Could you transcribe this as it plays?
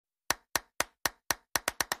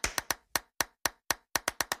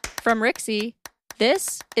From Rixie,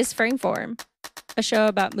 this is Frameform, a show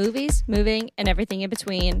about movies, moving, and everything in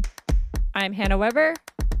between. I'm Hannah Weber.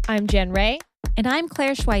 I'm Jen Ray. And I'm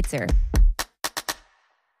Claire Schweitzer.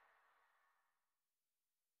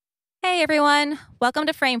 Hey everyone, welcome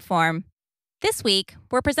to Frameform. This week,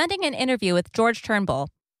 we're presenting an interview with George Turnbull,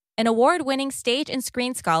 an award-winning stage and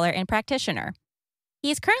screen scholar and practitioner.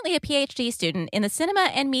 He is currently a Ph.D. student in the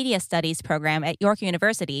Cinema and Media Studies program at York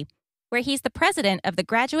University, where he's the president of the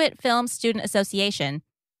Graduate Film Student Association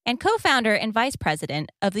and co-founder and vice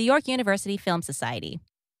president of the York University Film Society.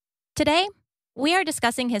 Today, we are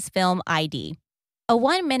discussing his film ID, a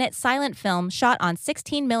 1-minute silent film shot on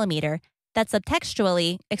 16mm that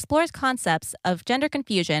subtextually explores concepts of gender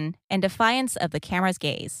confusion and defiance of the camera's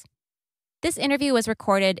gaze. This interview was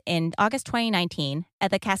recorded in August 2019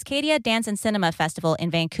 at the Cascadia Dancinema Festival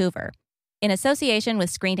in Vancouver, in association with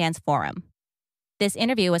Screendance Forum. This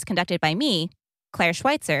interview was conducted by me, Claire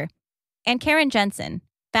Schweitzer, and Karen Jensen,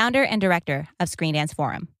 founder and director of Screendance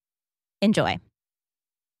Forum. Enjoy.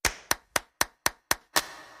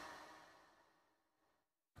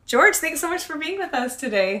 George, thanks so much for being with us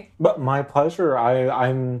today. But my pleasure.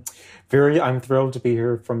 I'm thrilled to be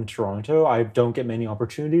here from Toronto. I don't get many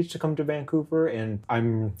opportunities to come to Vancouver, and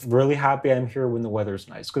I'm really happy I'm here when the weather's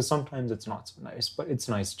nice, because sometimes it's not so nice, but it's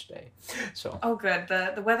nice today. So. Oh, good.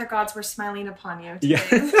 The weather gods were smiling upon you today.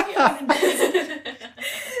 Yeah.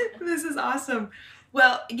 This is awesome.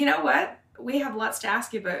 Well, you know what? We have lots to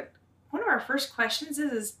ask you, but one of our first questions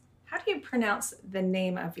is how do you pronounce the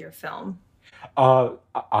name of your film?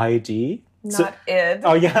 ID. Not id.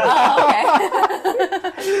 Oh, yeah. Oh,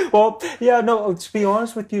 okay. Well, yeah, no, to be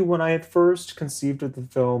honest with you, when I had first conceived of the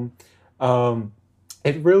film,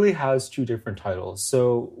 it really has two different titles.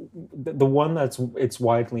 So the one it's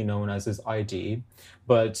widely known as is ID,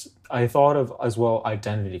 but I thought of as well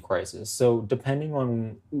Identity Crisis. So depending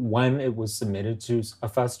on when it was submitted to a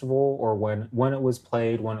festival or when it was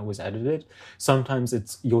played, when it was edited,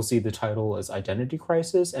 sometimes you'll see the title as Identity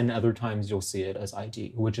Crisis, and other times you'll see it as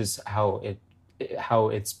ID, which is how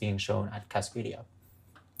it's being shown at Cascadia.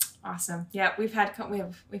 Awesome. Yeah, we've had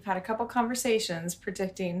a couple conversations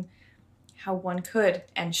predicting how one could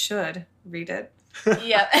and should read it.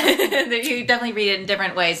 Yep. You definitely read it in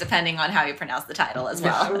different ways depending on how you pronounce the title as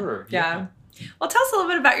well. Sure. Yeah. Well, tell us a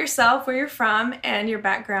little bit about yourself, where you're from, and your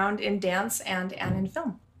background in dance and in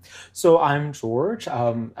film. So I'm George.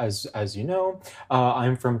 As you know,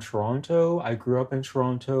 I'm from Toronto. I grew up in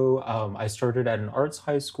Toronto. I started at an arts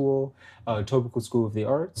high school, Etobicoke School of the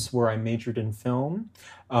Arts, where I majored in film.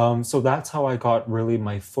 So that's how I got really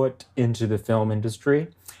my foot into the film industry.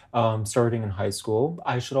 Starting in high school.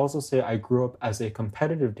 I should also say I grew up as a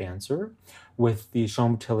competitive dancer with the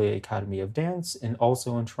Chambre Academy of Dance and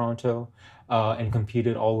also in Toronto, and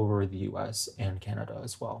competed all over the US and Canada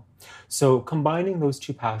as well. So combining those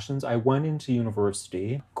two passions, I went into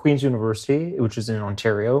university, Queen's University, which is in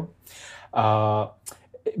Ontario,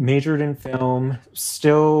 majored in film,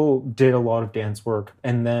 still did a lot of dance work,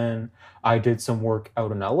 and then I did some work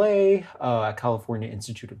out in LA at California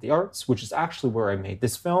Institute of the Arts, which is actually where I made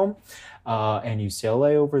this film, and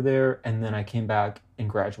UCLA over there. And then I came back and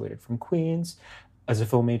graduated from Queen's as a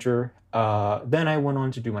film major. Then I went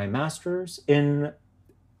on to do my master's in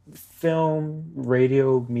film,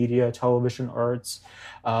 radio, media, television arts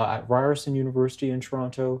at Ryerson University in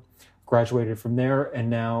Toronto. Graduated from there, and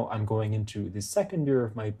now I'm going into the second year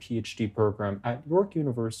of my Ph.D. program at York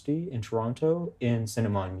University in Toronto in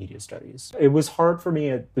Cinema and Media Studies. It was hard for me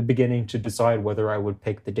at the beginning to decide whether I would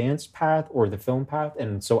pick the dance path or the film path,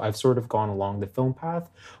 and so I've sort of gone along the film path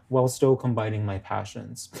while still combining my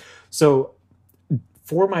passions. So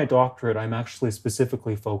for my doctorate, I'm actually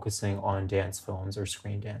specifically focusing on dance films or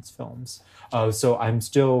screen dance films. So I'm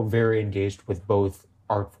still very engaged with both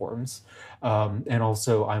art forms. And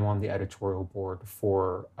also I'm on the editorial board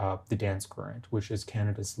for the Dance Current, which is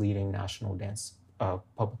Canada's leading national dance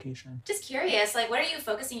publication. Just curious, what are you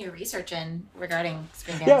focusing your research in regarding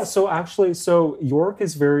screen dance? Yeah, so York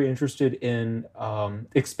is very interested in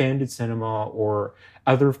expanded cinema or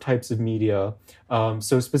other types of media.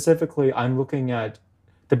 So specifically, I'm looking at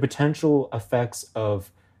the potential effects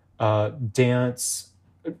of dance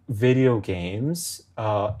video games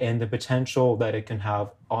and the potential that it can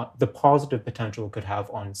have on the positive potential it could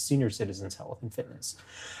have on senior citizens' health and fitness.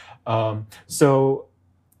 So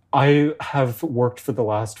I have worked for the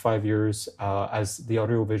last 5 years as the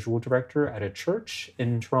audiovisual director at a church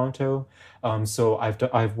in Toronto. So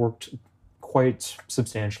I've worked quite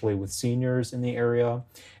substantially with seniors in the area,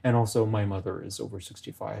 and also my mother is over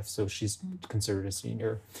 65, so she's considered a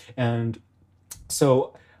senior. And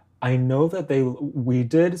so I know that we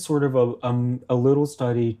did sort of a little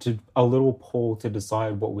study a little poll to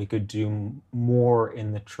decide what we could do more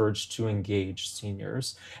in the church to engage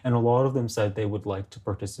seniors. And a lot of them said they would like to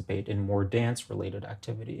participate in more dance related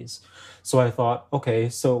activities. So I thought, okay,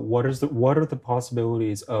 so what are the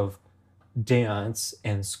possibilities of dance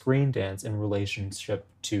and screen dance in relationship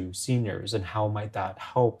to seniors, and how might that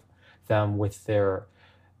help them with their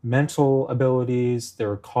mental abilities,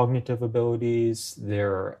 their cognitive abilities,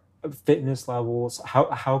 their fitness levels?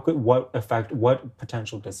 What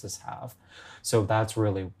potential does this have? So that's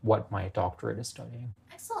really what my doctorate is studying.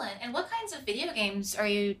 Excellent. And what kinds of video games are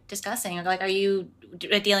you discussing? Like, are you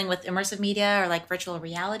dealing with immersive media or like virtual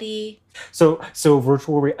reality? So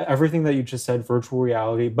everything that you just said, virtual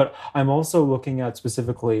reality, but I'm also looking at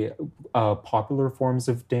specifically popular forms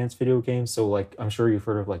of dance video games. So like, I'm sure you've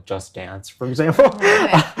heard of like Just Dance, for example,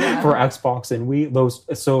 for Xbox and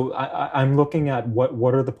Wii. So I'm looking at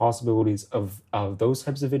what are the possibilities of those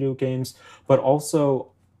types of video games, but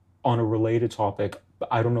also on a related topic.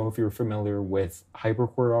 I don't know if you're familiar with hyper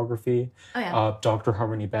choreography. Oh, yeah. Dr.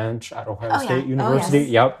 Harmony Bench at Ohio State University.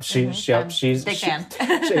 Yep, she's big fan.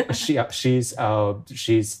 She's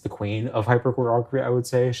the queen of hyper choreography. I would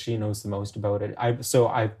say she knows the most about it.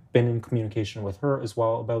 I've been in communication with her as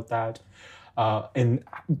well about that, and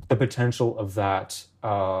the potential of that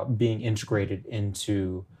being integrated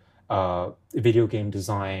into video game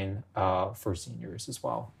design for seniors as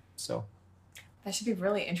well. So that should be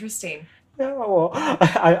really interesting. Yeah, well,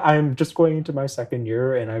 I'm just going into my second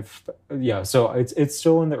year, and so it's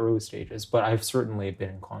still in the early stages, but I've certainly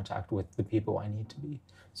been in contact with the people I need to be.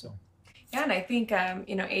 So yeah, and I think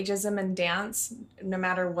ageism and dance, no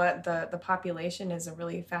matter what the population, is a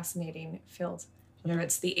really fascinating field. Whether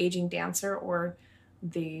it's the aging dancer or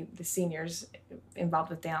the seniors involved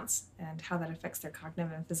with dance and how that affects their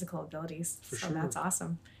cognitive and physical abilities. Sure. That's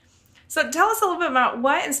awesome. So tell us a little bit about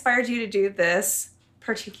what inspired you to do this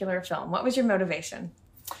particular film. What was your motivation?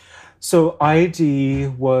 So ID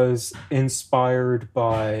was inspired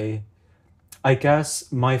by, I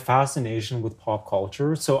guess, my fascination with pop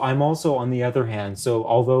culture. So I'm also, on the other hand, so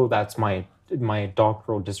although that's my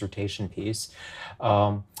doctoral dissertation piece,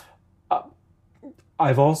 I've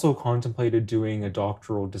also contemplated doing a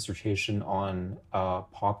doctoral dissertation on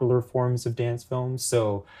popular forms of dance films.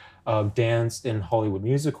 So dance in Hollywood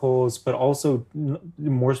musicals, but also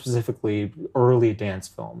more specifically early dance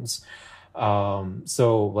films.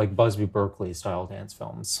 So like Busby Berkeley style dance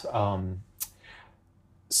films.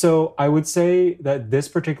 So I would say that this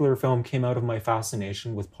particular film came out of my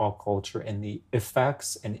fascination with pop culture and the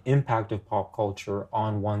effects and impact of pop culture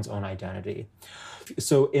on one's own identity.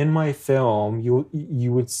 So in my film,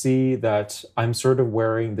 you would see that I'm sort of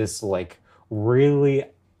wearing this like really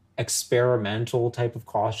experimental type of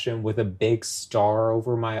costume with a big star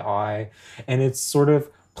over my eye, and it's sort of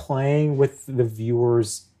playing with the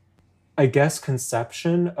viewer's, I guess,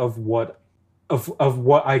 conception of what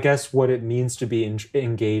it means to be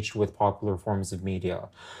engaged with popular forms of media.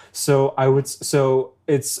 So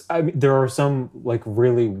there are some like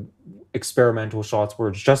really experimental shots where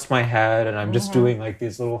it's just my head and I'm just doing like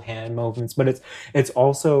these little hand movements, but it's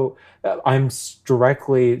also I'm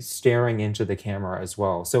directly staring into the camera as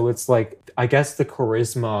well. So it's like, I guess, the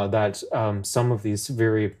charisma that some of these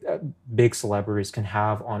very big celebrities can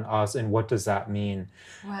have on us, and what does that mean?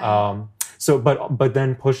 Wow. But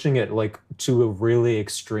then pushing it like to a really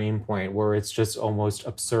extreme point where it's just almost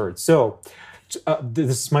absurd. So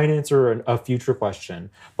this might answer a future question,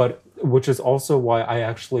 but which is also why I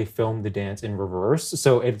actually filmed the dance in reverse.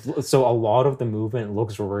 So a lot of the movement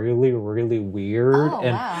looks really, really weird.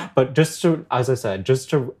 Wow. But just to, as I said, just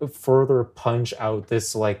to further punch out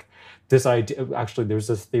this idea, actually there's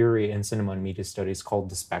a theory in cinema and media studies called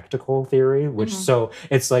the spectacle theory, which so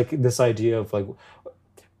it's like this idea of like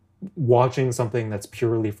watching something that's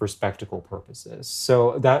purely for spectacle purposes.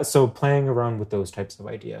 So playing around with those types of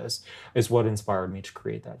ideas is what inspired me to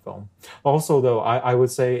create that film. Also, though, I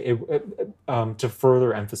would say to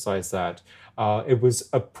further emphasize that, it was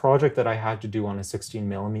a project that I had to do on a 16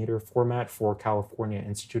 millimeter format for California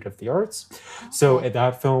Institute of the Arts. Okay. So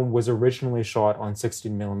that film was originally shot on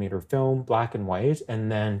 16 millimeter film, black and white,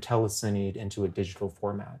 and then telecined into a digital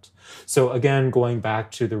format. So again, going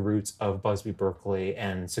back to the roots of Busby Berkeley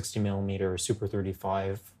and 16 millimeter Super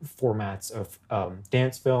 35 formats of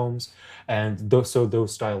dance films, and those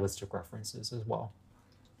stylistic references as well.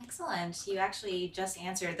 Excellent. You actually just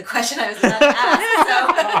answered the question I was about to ask.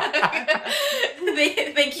 So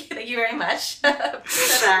thank you very much for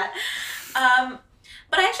that.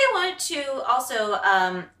 But I actually wanted to also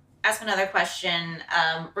ask another question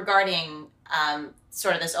regarding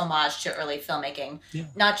sort of this homage to early filmmaking, Yeah.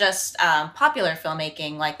 not just popular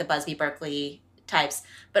filmmaking like the Busby Berkeley types,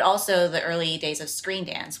 but also the early days of screen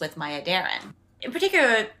dance with Maya Deren. In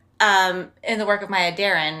particular, in the work of Maya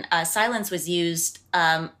Deren, silence was used,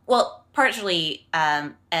 partially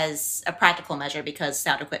as a practical measure because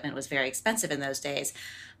sound equipment was very expensive in those days.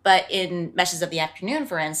 But in Meshes of the Afternoon,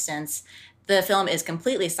 for instance, the film is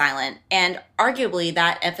completely silent, and arguably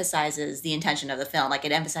that emphasizes the intention of the film. Like,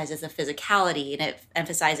 it emphasizes the physicality, and it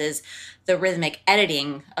emphasizes the rhythmic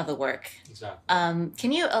editing of the work. Exactly.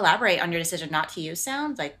 Can you elaborate on your decision not to use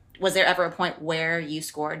sound? Like, was there ever a point where you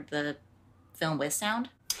scored the film with sound?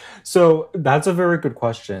 So that's a very good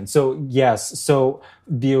question. So yes, so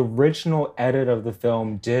the original edit of the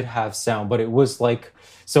film did have sound, but it was like,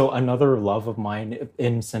 so another love of mine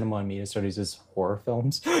in cinema and media studies is horror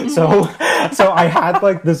films. So I had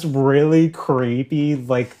like this really creepy,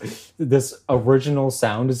 like this original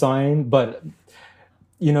sound design, but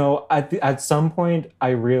you know, at some point I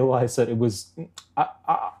realized that it was,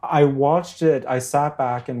 I watched it, I sat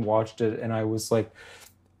back and watched it, and I was like,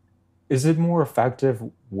 is it more effective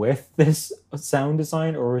with this sound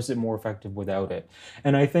design, or is it more effective without it?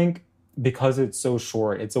 And I think because it's so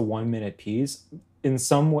short, it's a 1-minute piece. In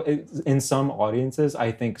some audiences,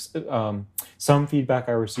 I think some feedback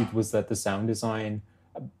I received was that the sound design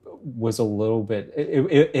was a little bit.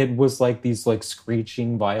 It was like these like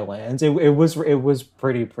screeching violins. It was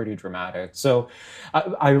pretty dramatic. So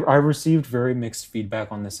I received very mixed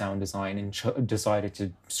feedback on the sound design and decided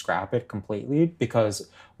to scrap it completely, because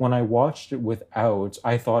when I watched it without,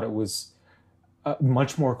 I thought it was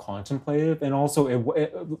much more contemplative, and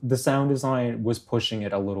also the sound design was pushing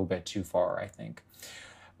it a little bit too far, I think.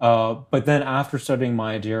 But then after studying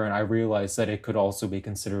Maya Deren, I realized that it could also be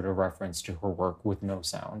considered a reference to her work with no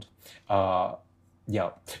sound. Yeah.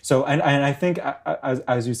 So, and I think,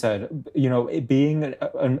 as you said, you know, it being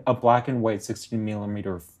a black and white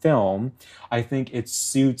 16mm film, I think it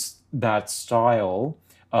suits that style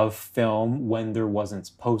of film when there wasn't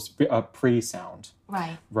pre-sound.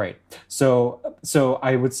 Right. Right. So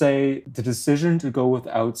I would say the decision to go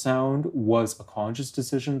without sound was a conscious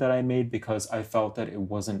decision that I made, because I felt that it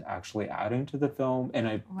wasn't actually adding to the film, and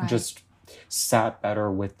I just sat better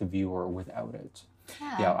with the viewer without it.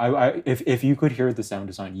 Yeah. If you could hear the sound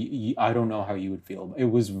design, I don't know how you would feel. It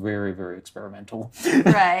was very, very experimental.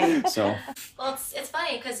 Right. So. Well, it's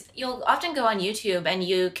funny because you'll often go on YouTube and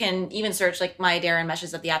you can even search like Maya Deren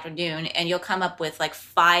Meshes of the Afternoon, and you'll come up with like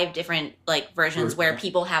 5 different like versions where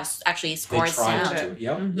people have actually scored sound.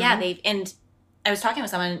 Yep. Mm-hmm. Yeah, and I was talking with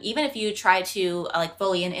someone, even if you try to like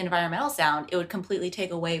fully in environmental sound, it would completely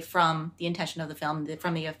take away from the intention of the film,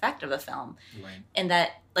 from the effect of the film. Right. And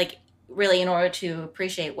that, like, really, in order to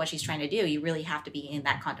appreciate what she's trying to do, you really have to be in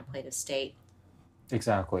that contemplative state.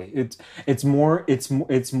 Exactly. It's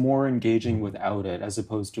more engaging without it as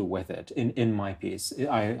opposed to with it. In my piece,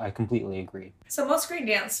 I completely agree. So most screen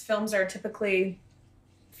dance films are typically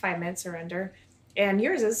 5 minutes or under, and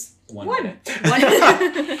yours is 1 minute.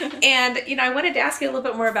 And you know, I wanted to ask you a little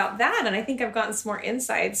bit more about that, and I think I've gotten some more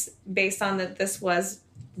insights based on that this was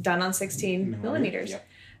done on 16 millimeters. Yep.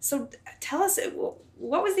 So tell us,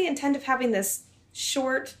 what was the intent of having this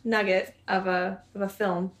short nugget of a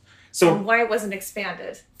film, and why it wasn't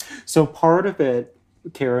expanded? So part of it,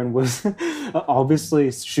 Karen, was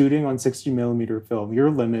obviously shooting on 60mm film. You're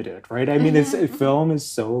limited, right? I mean, film is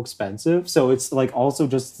so expensive. So it's like also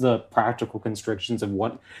just the practical constrictions of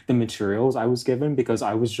what the materials I was given, because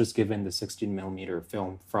I was just given the 16mm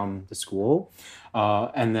film from the school,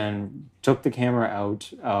 and then took the camera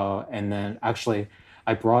out, and then actually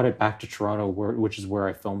I brought it back to Toronto, which is where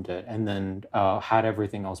I filmed it, and then had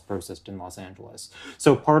everything else processed in Los Angeles.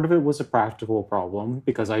 So part of it was a practical problem,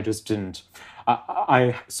 because I just didn't.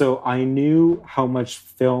 So I knew how much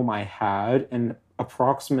film I had and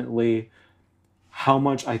approximately how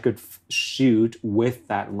much I could shoot with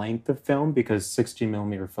that length of film, because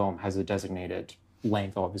 16mm film has a designated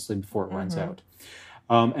length, obviously, before it runs out.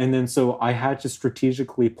 And then so I had to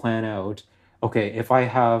strategically plan out, okay, if I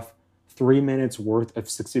have 3 minutes worth of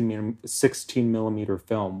 16mm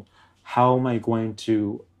film, how am I going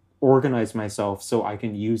to organize myself so I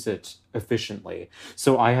can use it efficiently?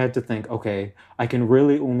 So I had to think, okay, I can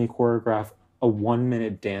really only choreograph a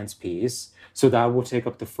 1-minute dance piece, so that will take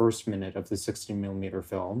up the first minute of the 16mm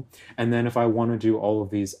film. And then if I want to do all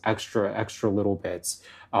of these extra little bits,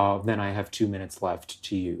 then I have 2 minutes left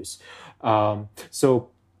to use. So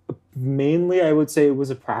mainly, I would say it was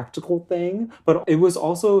a practical thing, but it was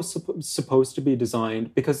also supposed to be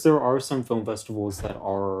designed, because there are some film festivals that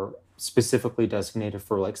are specifically designated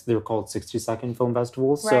for, like, they're called 60-second film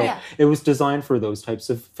festivals. Right. So Yeah. it was designed for those types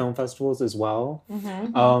of film festivals as well.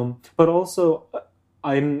 But also,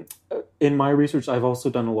 in my research, I've also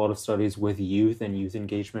done a lot of studies with youth and youth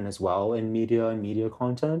engagement as well in media and media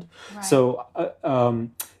content. Right. So,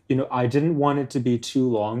 I didn't want it to be too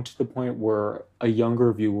long to the point where a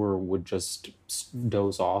younger viewer would just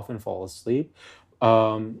doze off and fall asleep.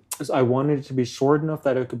 So I wanted it to be short enough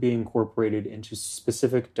that it could be incorporated into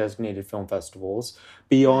specific designated film festivals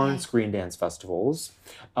beyond screen dance festivals,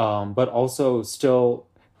 but also still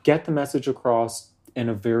get the message across in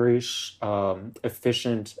a very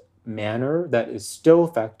efficient manner that is still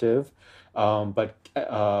effective. But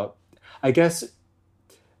I guess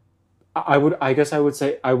I would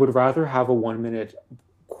say I would rather have a 1-minute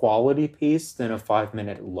quality piece than a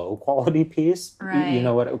 5-minute low quality piece. Right. You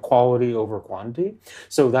know what? Quality over quantity.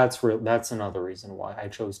 So that's another reason why I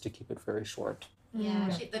chose to keep it very short. Yeah,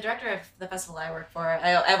 the director of the festival I work for,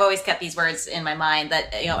 I've always kept these words in my mind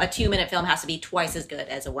that, a 2-minute film has to be twice as good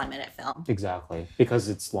as a 1-minute film. Exactly, because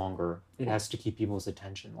it's longer. It has to keep people's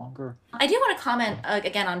attention longer. I do want to comment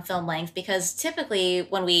again on film length, because typically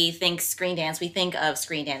when we think screen dance, we think of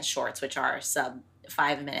screen dance shorts, which are sub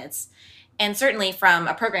 5 minutes. And certainly from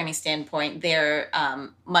a programming standpoint, they're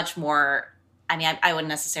much more, I wouldn't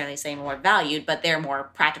necessarily say more valued, but they're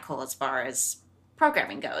more practical as far as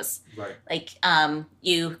programming goes. Right. Like,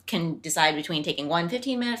 you can decide between taking one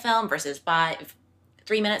 15-minute film versus 5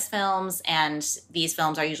 3-minute films, and these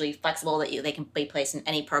films are usually flexible, that they can be placed in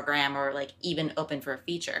any program or like even open for a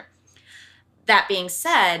feature. That being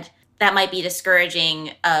said, that might be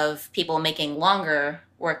discouraging of people making longer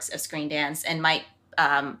works of screen dance, and might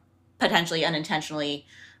potentially unintentionally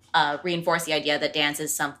reinforce the idea that dance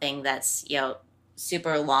is something that's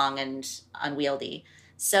super long and unwieldy.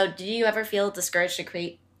 So did you ever feel discouraged to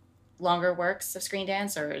create longer works of screen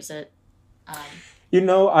dance, or is it...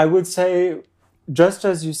 I would say, just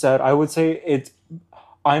as you said, I would say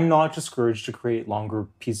I'm not discouraged to create longer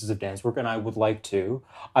pieces of dance work, and I would like to.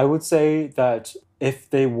 I would say that if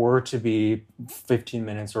they were to be 15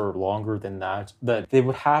 minutes or longer than that they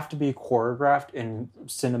would have to be choreographed and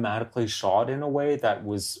cinematically shot in a way that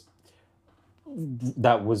was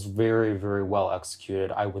very, very well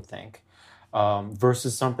executed, I would think.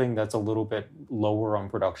 Versus something that's a little bit lower on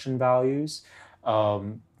production values,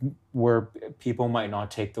 where people might not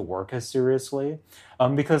take the work as seriously.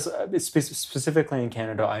 Because specifically in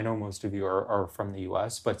Canada, I know most of you are from the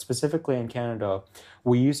US, but specifically in Canada,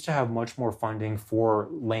 we used to have much more funding for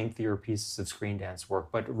lengthier pieces of screen dance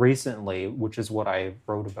work. But recently, which is what I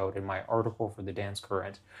wrote about in my article for the Dance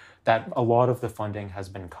Current, that a lot of the funding has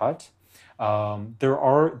been cut.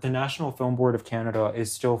 The National Film Board of Canada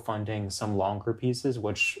is still funding some longer pieces,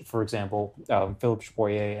 which, for example, Philippe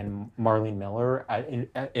Boyer and Marlene Miller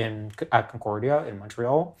at Concordia in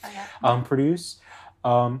Montreal produce.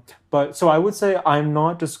 But so I would say I'm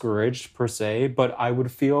not discouraged per se, but I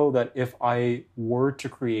would feel that if I were to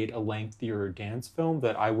create a lengthier dance film,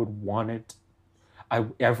 that I would want it.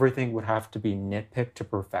 Everything would have to be nitpicked to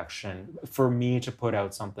perfection for me to put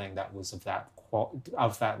out something that was of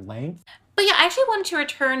that length. But yeah, I actually wanted to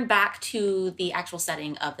return back to the actual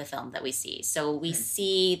setting of the film that we see. So we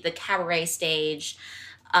see the cabaret stage,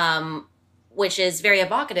 which is very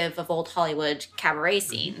evocative of old Hollywood cabaret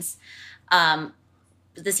scenes.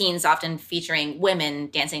 The scenes often featuring women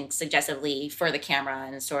dancing suggestively for the camera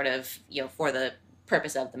and sort of, for the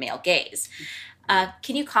purpose of the male gaze.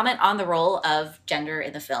 Can you comment on the role of gender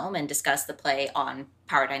in the film and discuss the play on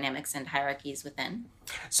power dynamics and hierarchies within?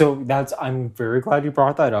 So I'm very glad you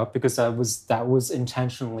brought that up, because that was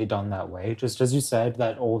intentionally done that way. Just as you said,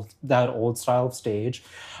 that old style of stage,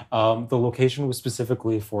 the location was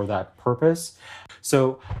specifically for that purpose.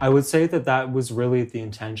 So I would say that was really the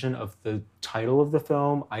intention of the title of the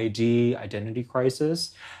film, Identity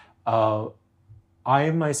Crisis.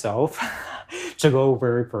 I myself, to go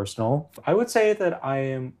very personal, I would say that I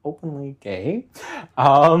am openly gay.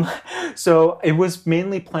 So it was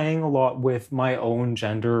mainly playing a lot with my own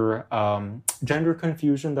gender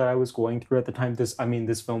confusion that I was going through at the time.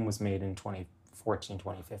 This film was made in 2014,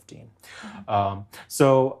 2015.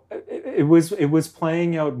 So it was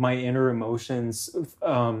playing out my inner emotions,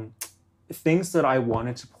 things that I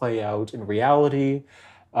wanted to play out in reality.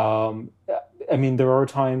 There are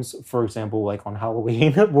times, for example, like on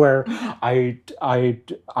Halloween, where I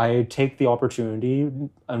take the opportunity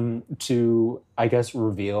to, I guess,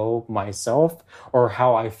 reveal myself or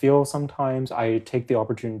how I feel sometimes. I take the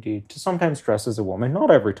opportunity to sometimes dress as a woman, not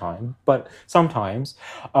every time, but sometimes.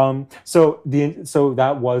 So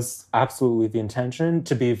that was absolutely the intention,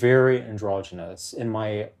 to be very androgynous in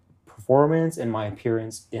my performance and my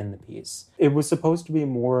appearance in the piece. It was supposed to be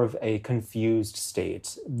more of a confused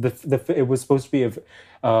state. It was supposed to be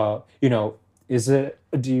is it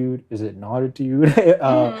a dude? Is it not a dude?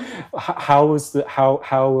 How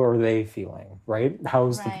are they feeling? Right? How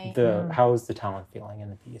is the talent feeling in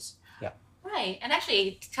the piece? Yeah. Right. And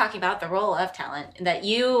actually, talking about the role of talent, that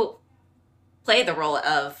you play the role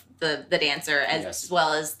of the dancer as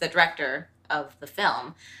well as the director of the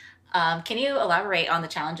film. Can you elaborate on the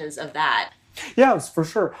challenges of that? Yes, for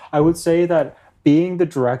sure. I would say that being the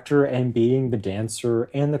director and being the dancer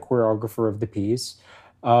and the choreographer of the piece,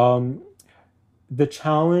 the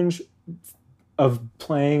challenge of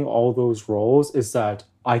playing all those roles is that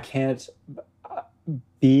I can't,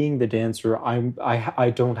 being the dancer,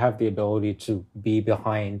 I don't have the ability to be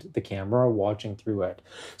behind the camera watching through it.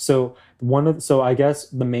 So I guess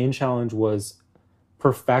the main challenge was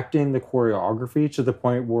perfecting the choreography to the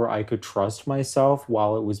point where I could trust myself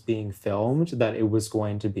while it was being filmed, that it was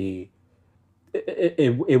going to be,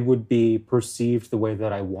 it would be perceived the way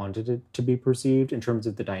that I wanted it to be perceived in terms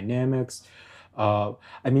of the dynamics.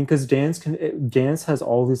 Because dance has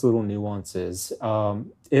all these little nuances.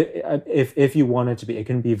 If you want it to be, it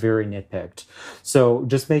can be very nitpicked. So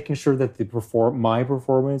just making sure that my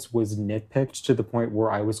performance was nitpicked to the point where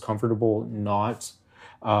I was comfortable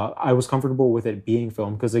with it being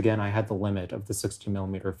filmed, because again, I had the limit of the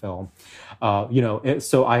 60mm film.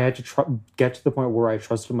 So I had to get to the point where I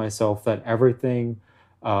trusted myself that everything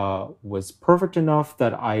was perfect enough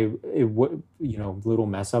that little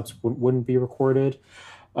mess ups wouldn't be recorded.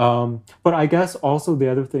 But I guess also the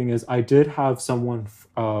other thing is I did have someone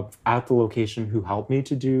at the location who helped me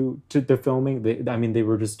to the filming. They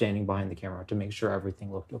were just standing behind the camera to make sure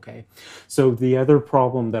everything looked okay. So the other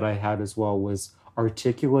problem that I had as well was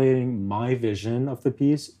articulating my vision of the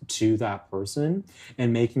piece to that person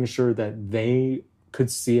and making sure that they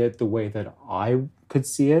could see it the way that I could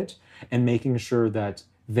see it, and making sure that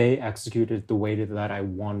they executed the way that I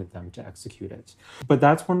wanted them to execute it. But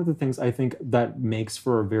that's one of the things I think that makes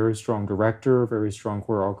for a very strong director, a very strong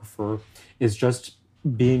choreographer, is just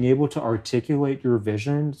being able to articulate your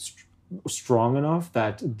vision strong enough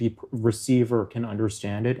that the receiver can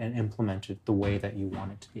understand it and implement it the way that you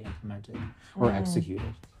want it to be implemented or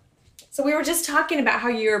executed. So we were just talking about how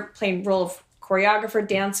you're playing role of choreographer,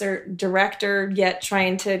 dancer, director, yet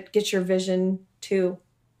trying to get your vision to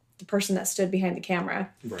the person that stood behind the camera.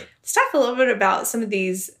 Right. Let's talk a little bit about some of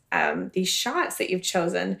these shots that you've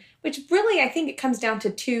chosen, which really, I think it comes down to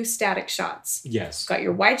 2 static shots. Yes. You've got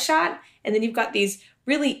your wide shot, and then you've got these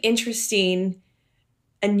really interesting,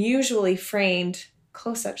 unusually framed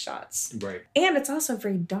close-up shots. Right. And it's also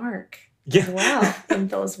very dark as well in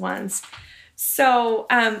those ones. So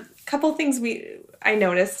a couple things I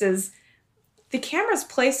noticed is the camera's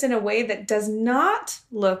placed in a way that does not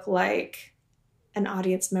look like an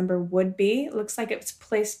audience member would be. It looks like it's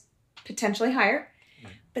placed potentially higher.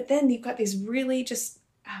 Right. But then you've got these really just,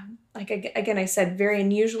 again, I said, very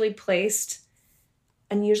unusually placed,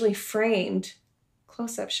 unusually framed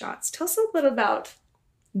close-up shots. Tell us a little bit about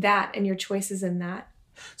that and your choices in that.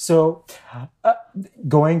 So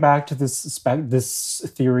going back to this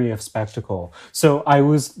theory of spectacle. So I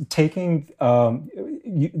was taking,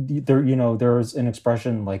 there's an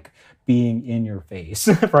expression like being in your face,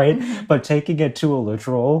 right? Mm-hmm. But taking it to a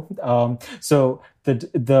literal. So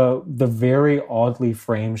the very oddly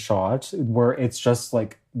framed shot where it's just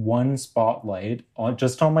like one spotlight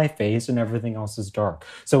just on my face and everything else is dark.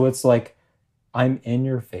 So it's like, I'm in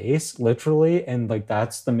your face, literally, and like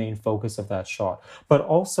that's the main focus of that shot. But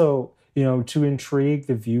also, to intrigue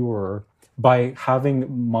the viewer by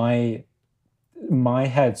having my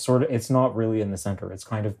head sort of, it's not really in the center. It's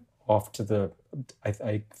kind of off to the,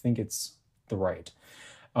 I think it's the right.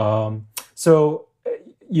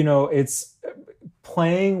 It's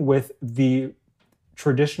playing with the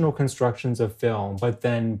traditional constructions of film, but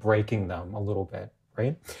then breaking them a little bit,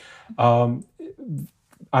 right?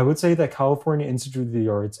 I would say that California Institute of the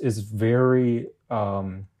Arts is very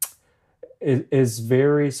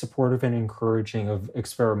supportive and encouraging of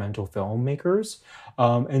experimental filmmakers.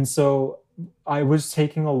 And so I was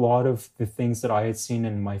taking a lot of the things that I had seen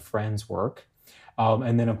in my friends' work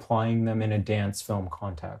and then applying them in a dance film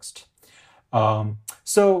context.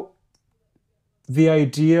 So the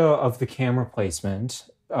idea of the camera placement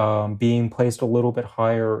being placed a little bit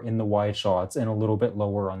higher in the wide shots and a little bit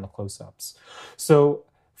lower on the close-ups. So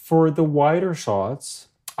for the wider shots,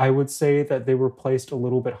 I would say that they were placed a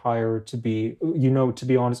little bit higher to be, to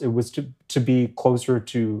be honest, it was to be closer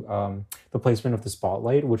to the placement of the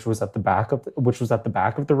spotlight, which was at the back of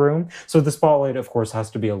the room. So the spotlight, of course, has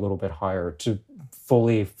to be a little bit higher to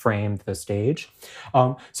fully framed the stage.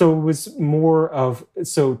 So it was more of,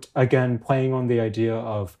 so again, playing on the idea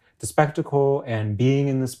of the spectacle and being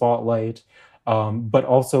in the spotlight, but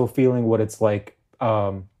also feeling what it's like,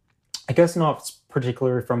 I guess not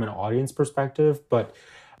particularly from an audience perspective, but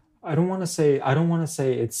I don't want to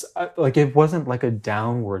say it's like, it wasn't like a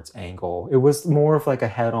downwards angle. It was more of like a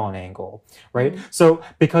head-on angle, right? Mm-hmm. So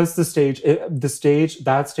because that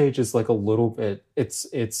stage is like a little bit,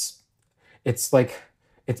 it's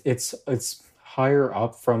higher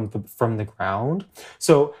up from the ground.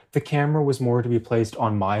 So the camera was more to be placed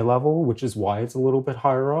on my level, which is why it's a little bit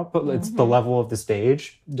higher up, but it's the level of the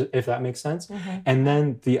stage, if that makes sense. Mm-hmm. And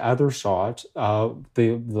then the other shot,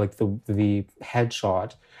 the head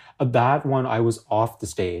shot, that one I was off the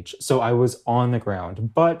stage. So I was on the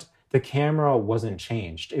ground, but the camera wasn't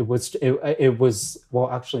changed. It was well,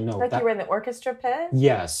 actually, no. Like you were in the orchestra pit?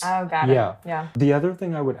 Yes. Oh, got it. Yeah. The other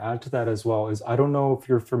thing I would add to that as well is, I don't know if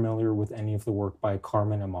you're familiar with any of the work by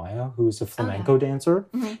Carmen Amaya, who is a flamenco dancer.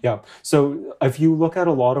 Mm-hmm. Yeah. So if you look at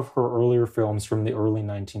a lot of her earlier films from the early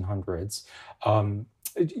 1900s,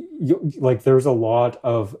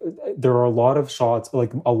 there are a lot of shots,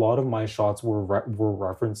 like a lot of my shots were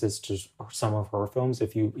references to some of her films.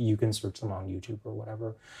 If you can search them on YouTube or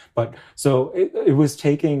whatever. But so it was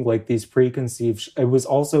taking like these preconceived, it was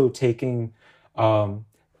also taking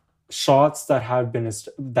shots that had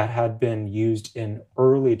been used in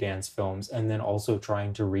early dance films, and then also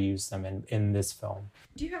trying to reuse them in this film.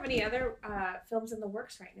 Do you have any other films in the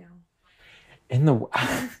works right now?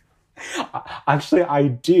 Actually, I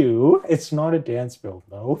do. It's not a dance film,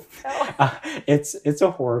 though. Oh. It's a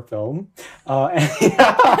horror film.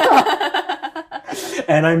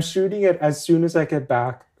 And I'm shooting it as soon as I get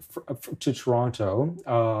back to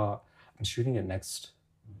Toronto. I'm shooting it next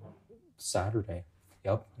Saturday.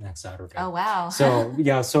 Yep, next Saturday. Oh, wow. So,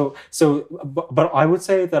 yeah, but I would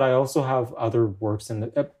say that I also have other works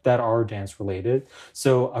that are dance related.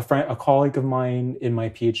 So a colleague of mine in my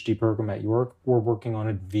PhD program at York, we're working on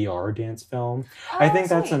a VR dance film. Oh, I think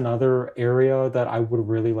that's another area that I would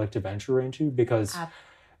really like to venture into, because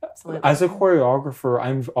absolutely, as a choreographer,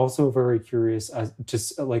 I'm also very curious as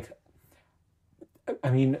just like, I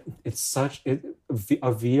mean, a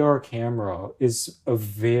VR camera is a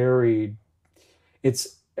very,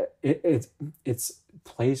 it's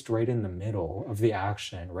placed right in the middle of the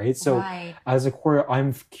action, right? So right.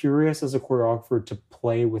 I'm curious as a choreographer to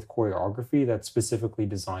play with choreography that's specifically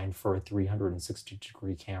designed for a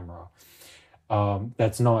 360-degree camera.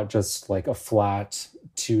 That's not just like a flat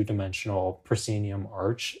 2-dimensional proscenium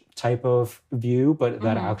arch type of view, but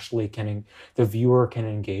that actually the viewer can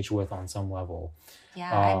engage with on some level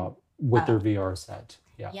with their VR set.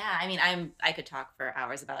 Yeah, I mean, I could talk for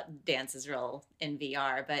hours about dance's role in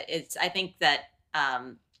VR, but I think that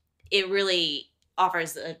it really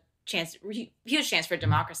offers a huge chance for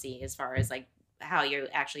democracy as far as like how you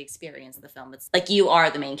actually experience the film. It's like you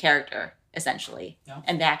are the main character essentially,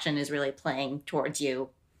 and the action is really playing towards you.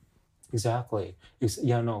 Exactly.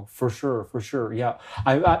 Yeah. No. For sure. Yeah.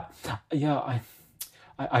 I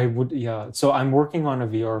would. Yeah. So I'm working on a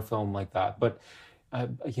VR film like that, but.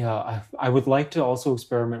 I would like to also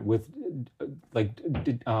experiment with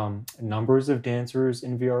numbers of dancers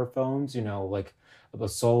in VR films, like a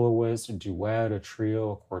soloist, a duet, a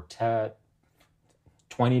trio, a quartet,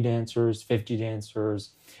 20 dancers, 50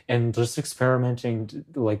 dancers, and just experimenting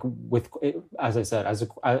with, as I said, as a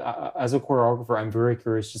choreographer, I'm very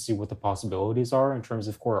curious to see what the possibilities are in terms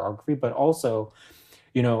of choreography, but also,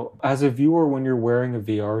 as a viewer, when you're wearing a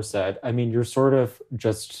VR set, I mean, you're sort of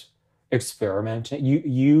just experimenting.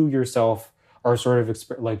 You yourself are sort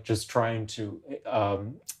of just trying to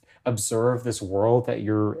observe this world that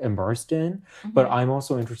you're immersed in. But I'm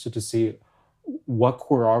also interested to see what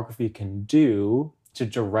choreography can do to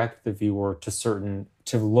direct the viewer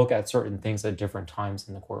to look at certain things at different times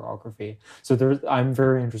in the choreography. So I'm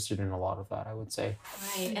very interested in a lot of that, I would say.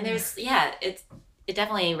 Right, and it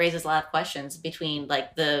definitely raises a lot of questions between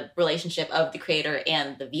like the relationship of the creator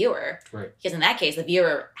and the viewer. Right. Because in that case, the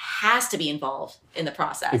viewer has to be involved in the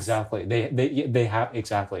process. Exactly. They have,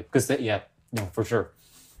 exactly. Because for sure.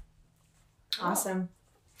 Awesome.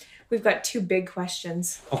 We've got 2 big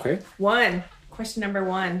questions. Okay. Question number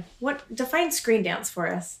 1. Define screen dance for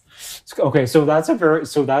us? Okay, so that's a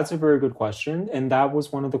very good question, and that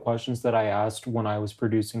was one of the questions that I asked when I was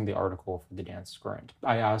producing the article for the Dance Grant.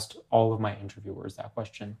 I asked all of my interviewers that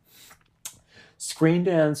question. Screen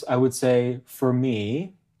dance, I would say, for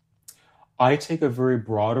me, I take a very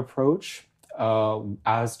broad approach,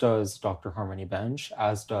 as does Dr. Harmony Bench,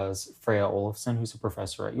 as does Freya Olofsson, who's a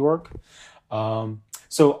professor at York.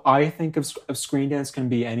 So I think of screen dance can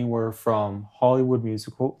be anywhere from Hollywood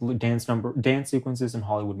musical dance sequences in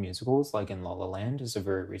Hollywood musicals, like in La La Land is a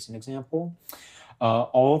very recent example,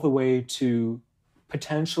 all the way to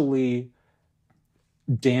potentially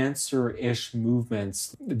dancer-ish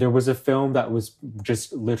movements. There was a film that was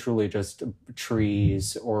just literally just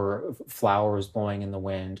trees or flowers blowing in the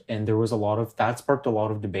wind, and there was that sparked a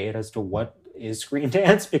lot of debate as to what is screen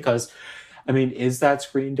dance, because I mean, is that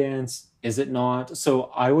screen dance? Is it not?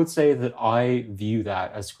 So I would say that I view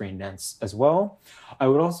that as screen dance as well. I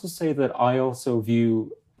would also say that I also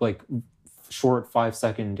view like short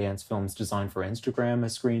 5-second dance films designed for Instagram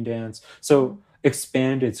as screen dance. So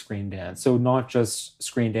expanded screen dance. So not just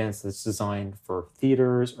screen dance that's designed for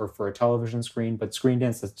theaters or for a television screen, but screen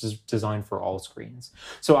dance that's just designed for all screens.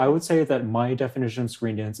 So I would say that my definition of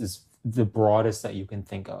screen dance is the broadest that you can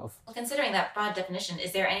think of. Well, considering that broad definition,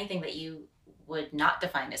 is there anything that you would not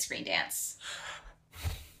define as screen dance?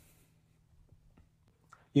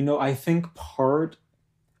 You know, I think part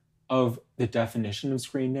of the definition of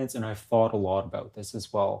screen dance, and I've thought a lot about this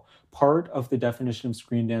as well, part of the definition of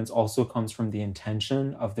screen dance also comes from the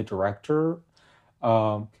intention of the director.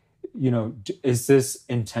 Is this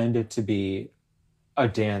intended to be a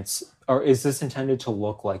dance, or is this intended to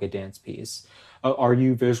look like a dance piece? Are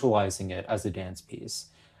you visualizing it as a dance piece?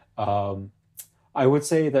 I would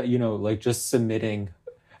say that, like just submitting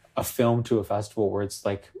a film to a festival where it's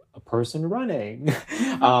like a person running.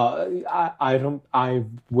 I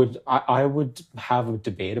would have a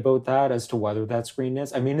debate about that as to whether that's screen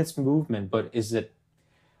dance. I mean, it's movement, but is it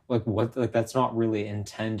that's not really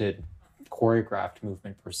intended choreographed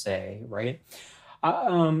movement per se, right?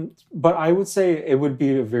 But I would say it would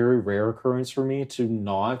be a very rare occurrence for me to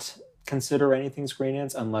not consider anything screen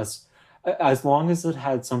dance as long as it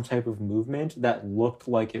had some type of movement that looked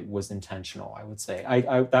like it was intentional. I would say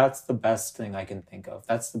I that's the best thing I can think of.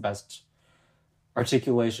 That's the best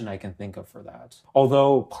articulation I can think of for that.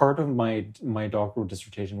 Although part of my doctoral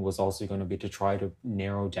dissertation was also going to be to try to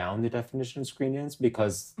narrow down the definition of screen dance,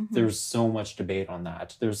 because there's so much debate on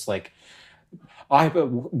that. There's like,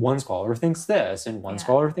 one scholar thinks this, and one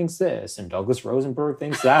scholar thinks this, and Douglas Rosenberg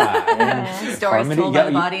thinks that. And stories told by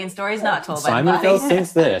the body and stories not told by the body. Simon Fels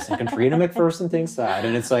thinks this, and Katrina McPherson thinks that.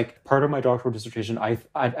 And it's like part of my doctoral dissertation, I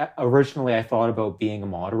originally thought about being a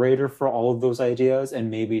moderator for all of those ideas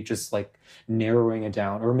and maybe just like narrowing it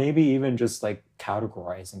down, or maybe even just like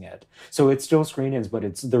categorizing it. So it's still screen dance, but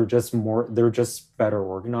they're just better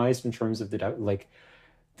organized in terms of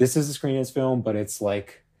this is a screen dance film, but it's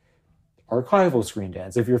like archival screen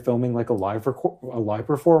dance. If you're filming like a live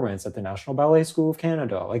performance at the National Ballet School of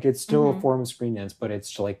Canada, like it's still a form of screen dance, but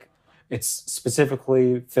it's like it's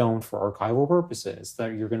specifically filmed for archival purposes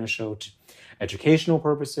that you're going to show to educational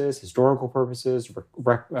purposes, historical purposes,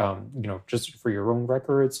 just for your own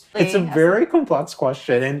records. It's a very complex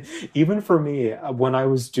question, and even for me, when I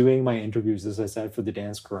was doing my interviews, as I said, for the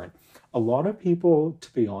Dance Current, a lot of people,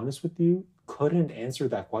 to be honest with you, couldn't answer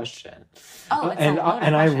that question. And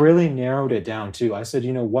I really narrowed it down too. I said,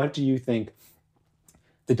 what do you think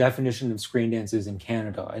the definition of screen dance is in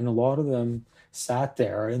Canada? And a lot of them sat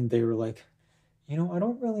there and they were like, I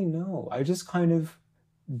don't really know. I just kind of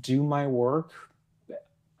do my work.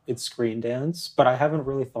 It's screen dance, but I haven't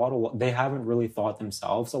really thought they haven't really thought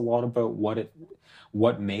themselves a lot about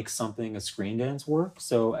what makes something a screen dance work.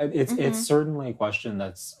 So it's certainly a question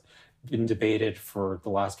that's been debated for the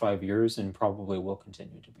last 5 years and probably will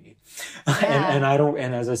continue to be. And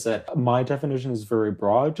as I said, my definition is very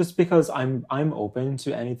broad just because I'm open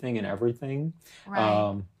to anything and everything.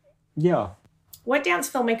 Right. What dance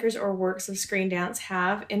filmmakers or works of screen dance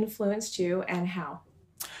have influenced you, and how?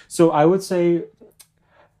 So I would say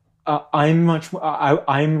I'm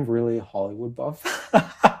really a Hollywood buff.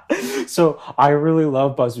 So I really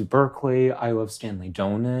love Busby Berkeley. I love Stanley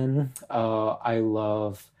Donen. I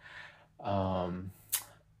love I'm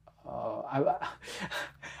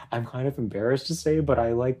kind of embarrassed to say, but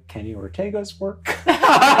I like Kenny Ortega's work.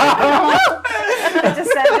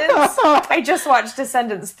 Descendants. I just watched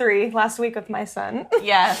Descendants 3 last week with my son.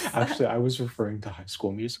 Yes. Actually, I was referring to High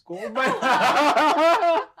School Musical. And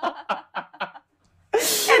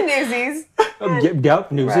Newsies.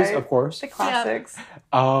 Newsies, right. Of course. The classics.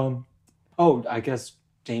 I guess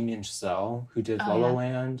Damien Chazelle, who did La La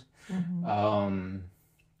Land.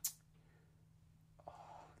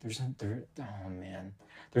 There's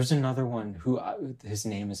another one who his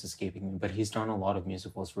name is escaping me, but he's done a lot of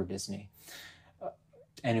musicals for Disney.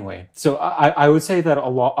 Anyway, so I would say that a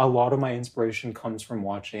lot of my inspiration comes from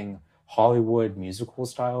watching Hollywood musical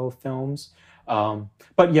style films.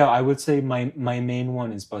 But yeah, I would say my main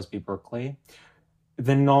one is Busby Berkeley.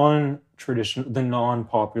 The the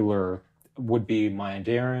non-popular would be Maya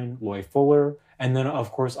Deren, Loy Fuller, and then of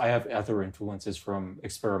course I have other influences from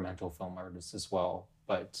experimental film artists as well.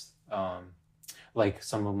 But like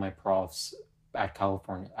some of my profs at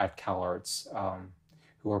CalArts,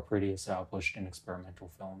 who are pretty established in experimental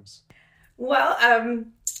films. Well,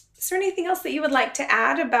 is there anything else that you would like to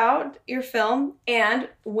add about your film, and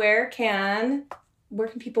where can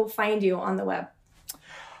people find you on the web?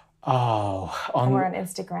 Or on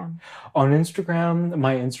Instagram. On Instagram,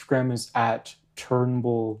 my Instagram is at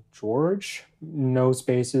Turnbull George. No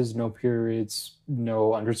spaces, no periods,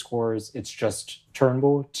 no underscores. It's just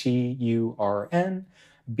Turnbull, TURNBULL,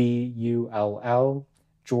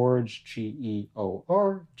 George,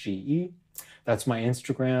 GEORGE. That's my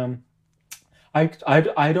Instagram.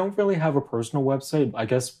 I don't really have a personal website. I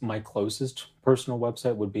guess my closest personal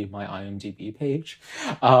website would be my IMDb page.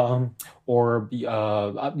 I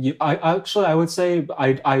would say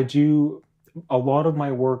I do, a lot of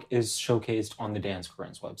my work is showcased on the Dance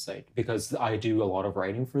Currents website because I do a lot of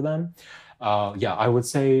writing for them. I would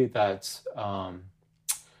say that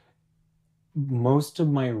most of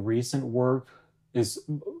my recent work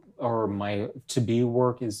my to-be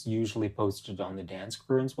work is usually posted on the Dance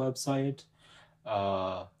Currents website.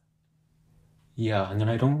 And then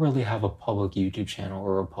I don't really have a public YouTube channel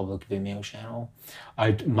or a public Vimeo channel.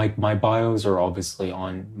 My bios are obviously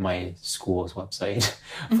on my school's website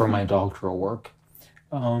for my doctoral work.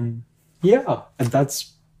 And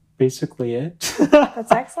that's basically it.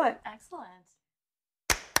 That's excellent. Excellent.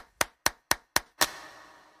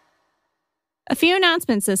 A few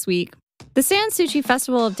announcements this week. The Souci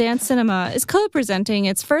Festival of Dancinema is co-presenting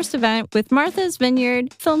its first event with Martha's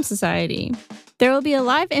Vineyard Film Society. There will be a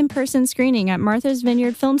live in-person screening at Martha's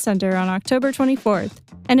Vineyard Film Center on October 24th,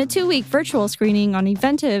 and a 2-week virtual screening on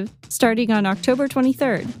Eventive starting on October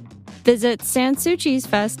 23rd. Visit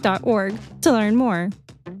sansoucisfest.org to learn more.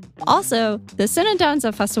 Also, the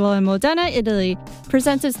Cinedanza Festival in Modena, Italy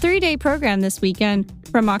presents its 3-day program this weekend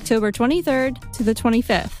from October 23rd to the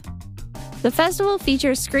 25th. The festival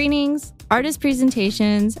features screenings, artist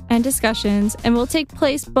presentations, and discussions, and will take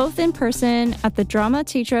place both in person at the Drama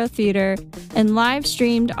Teatro Theater and live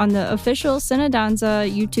streamed on the official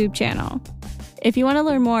Cinedanza YouTube channel. If you want to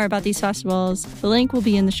learn more about these festivals, the link will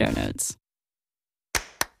be in the show notes.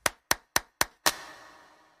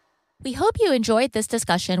 We hope you enjoyed this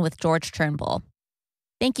discussion with George Turnbull.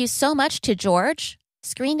 Thank you so much to George,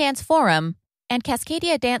 Screen Dance Forum, and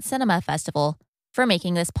Cascadia Dancinema Festival for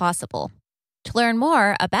making this possible. To learn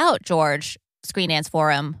more about George, Screen Dance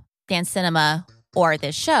Forum, Dancinema, or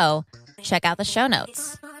this show, check out the show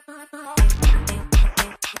notes.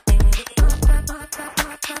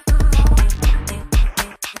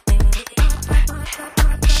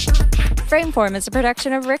 Frameform is a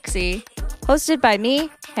production of Rixie, hosted by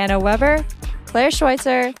me, Hannah Weber, Claire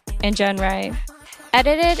Schweitzer, and Jen Wright.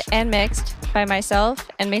 Edited and mixed by myself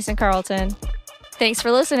and Mason Carlton. Thanks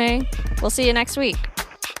for listening. We'll see you next week.